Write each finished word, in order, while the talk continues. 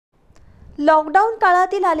Lockdown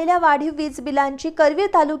काळातील आलेल्या वाढीव वीज बिलांची करवीर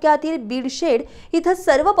तालुक्यातील बीडशेड इथं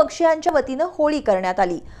सर्व पक्षीयांच्या वतीनं होळी करण्यात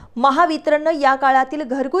आली। महावितरणने या काळातील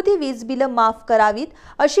घरगुती वीज बिल माफ करावीत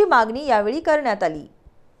अशी मागणी यावेळी करण्यात आली।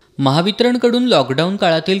 महावितरणकडून लॉकडाऊन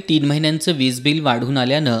काळातील 3 महिन्यांचं वीज बिल वाढून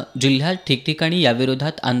आल्यानं जिल्ह्यात ठिकठिकाणी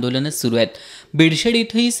याविरोधात आंदोलनं सुरू आहेत। बीडशेड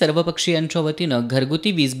इथंही सर्वपक्षीयांच्या वतीनं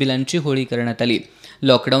घरगुती वीज बिलांची होळी करण्यात आली।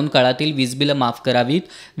 लॉकडाऊन काळातील वीज बिलं माफ करावीत,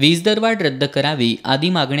 वीज दरवाढ रद्द करावी आदी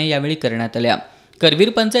मागण्या यावेळी करण्यात आल्या। करवीर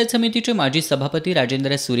पंचायत समितीचे माजी सभापती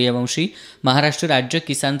राजेंद्र सूर्यवंशी, महाराष्ट्र राज्य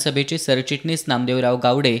किसान सभेचे सरचिटणीस नामदेवराव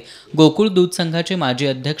गावडे, गोकुळ दूध संघाचे माजी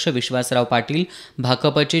अध्यक्ष विश्वासराव पाटील,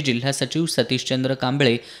 भाकपचे जिल्हा सचिव सतीशचंद्र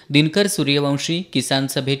कांबळे, दिनकर सूर्यवंशी, किसान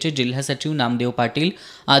सभेचे जिल्हा सचिव नामदेव पाटील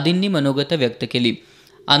आदींनी मनोगत व्यक्त केली।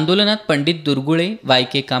 आंदोलनात पंडित दुर्गुळे,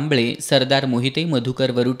 वायके कांबळे, सरदार मोहिते,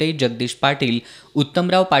 मधुकर वरुटे, जगदीश पाटील,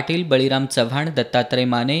 उत्तमराव पाटील, बळीराम चव्हाण, दत्तात्रय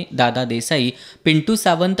माने, दादा देसाई, पिंटू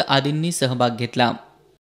सावंत आदींनी सहभाग घेतला।